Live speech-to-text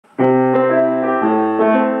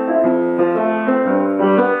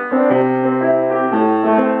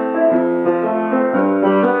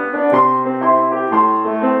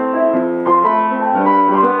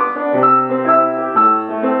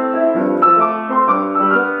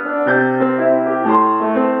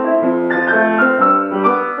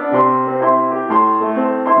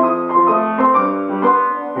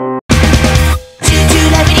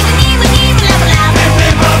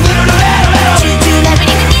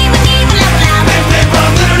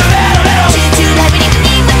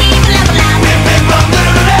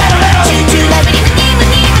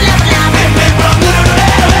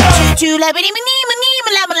Hey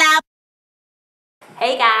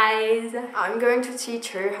guys! I'm going to teach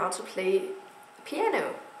her how to play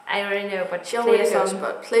piano. I already know, but She already knows,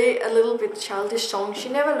 but play a little bit childish song she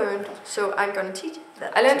never learned, so I'm gonna teach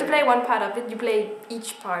that. I learned to play one part of it, you play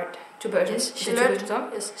each part, two versions. Yes, she learned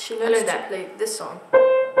to play this song.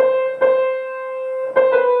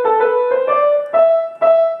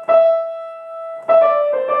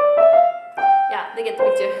 Yeah, they get the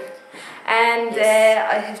picture. And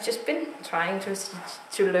I have just been trying to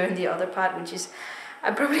learn the other part, which is,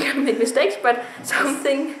 I'm probably gonna make mistakes, but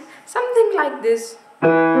something like this.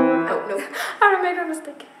 Oh no, I made a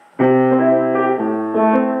mistake.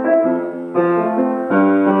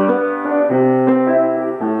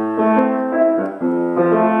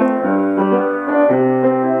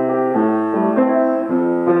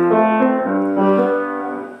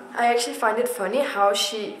 I actually find it funny how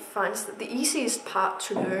she finds the easiest part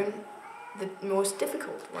to learn the most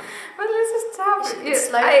difficult one. Well, this is tough. It's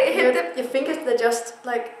like your fingers, they're just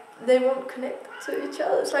like, they won't connect to each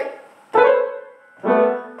other. It's like...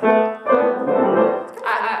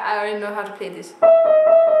 I already know how to play this.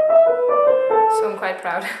 So I'm quite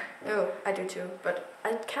proud. Oh, I do too, but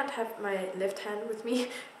I can't have my left hand with me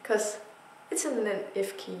because it's in an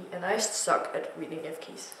F key and I suck at reading F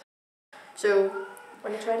keys. So,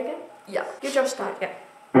 want to try it again? Yeah, you just start. Yeah.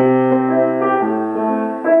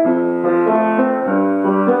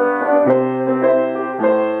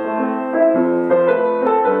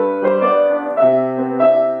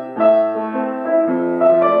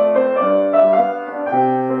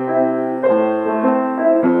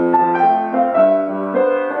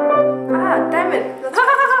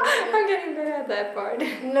 That part.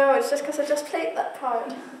 No, it's just because I just played that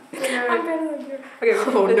part. I'm better than you. Okay.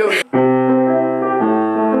 Oh no.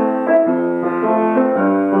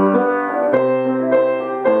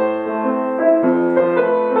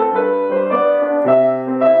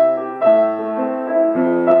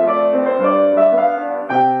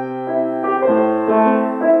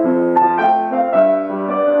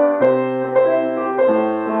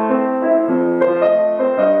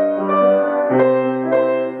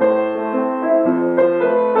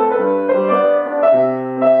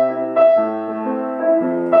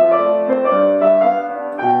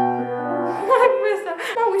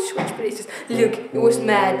 Look, it was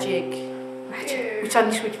magic. We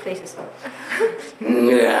suddenly switched places.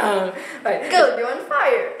 Right. Go, you're on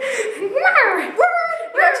fire. You're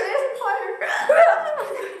actually on fire.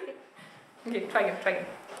 Okay, try again.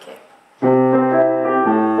 Okay.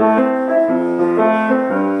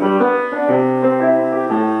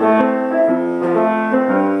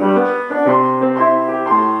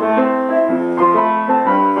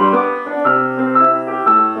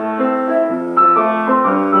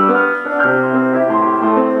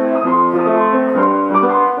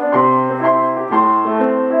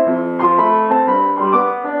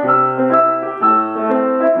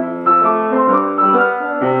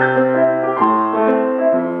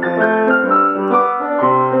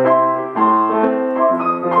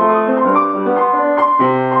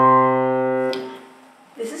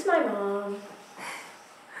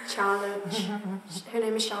 Her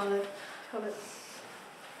name is Charlotte.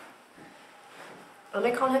 And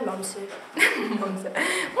I call her Momse.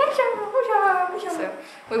 So,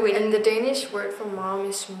 wait. And the Danish word for mom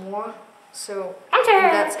is mor. So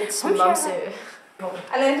it's Momse.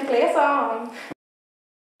 I learned to play a song.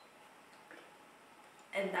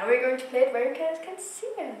 And now we're going to play it where you guys can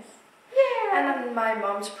see us. Yeah. And on my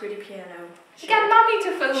mom's pretty piano. You got mommy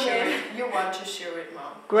to film it. You want to show it,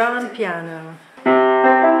 mom. Grand piano.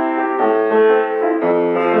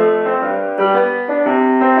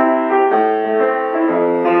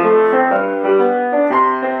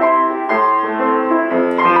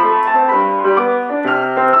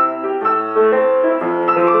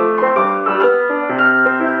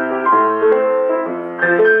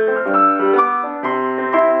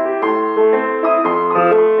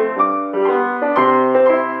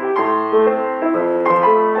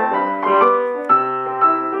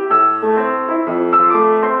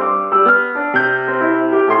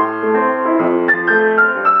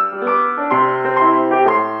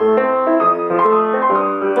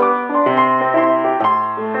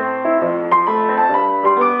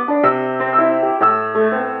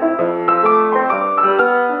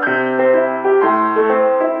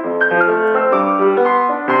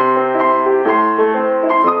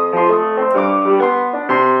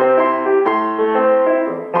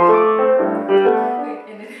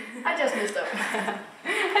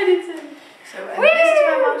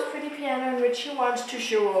 she wants to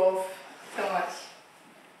show off so much.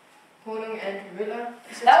 honung and Müller.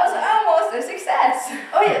 That was almost a success.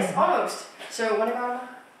 Oh yes, almost. So, wanna go now?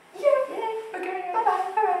 Yeah. Okay.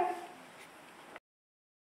 Bye-bye. Bye-bye.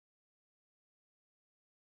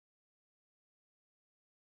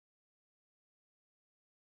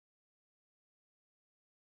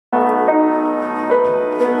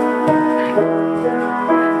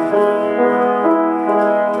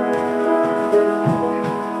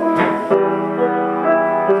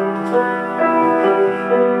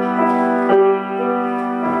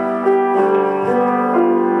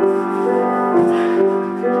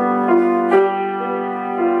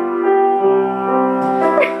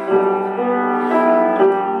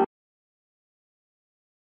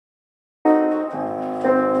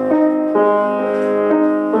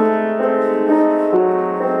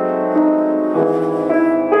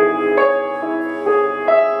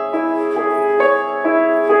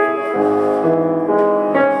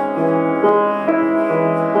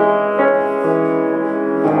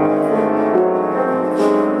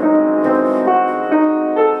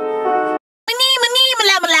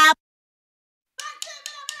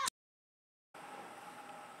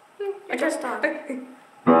 I just started.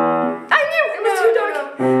 I knew it was too dark.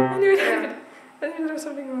 I knew it. I knew there was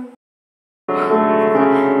something wrong.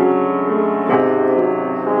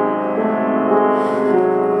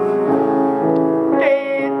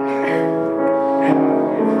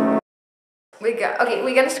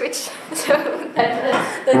 We're gonna switch. So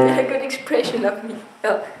that's a good expression of me.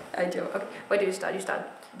 Oh, I do. Okay, where do you start? You start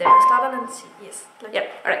there. Start on and see. Yes. Like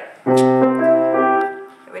Yep. All right.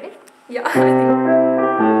 You ready? Yeah, I think.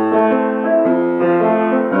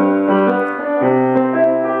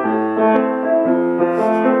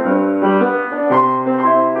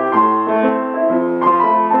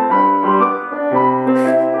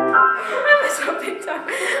 I messed up big time. I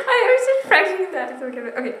was just practicing that. It's okay.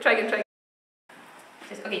 Okay, try again.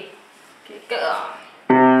 Yes, okay. Go.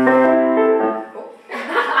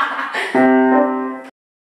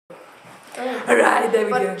 Alright, there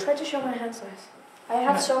we go. But try to show my hand size. I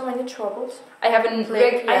have so many troubles. I have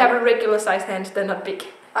a regular size hand, they're not big.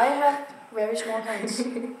 I have very small hands.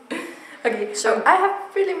 Okay, So I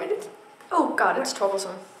have really many. Oh god, it's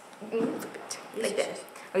troublesome. It's a bit like that.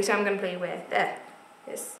 Okay, so I'm gonna play where? There.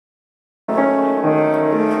 Yes.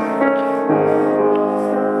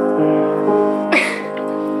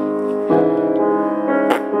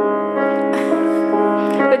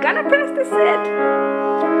 We're gonna press the set.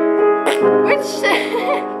 Which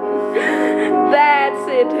set? That's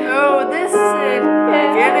it. Oh, this is it. Yeah.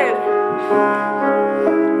 I get it.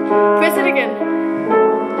 Press it again.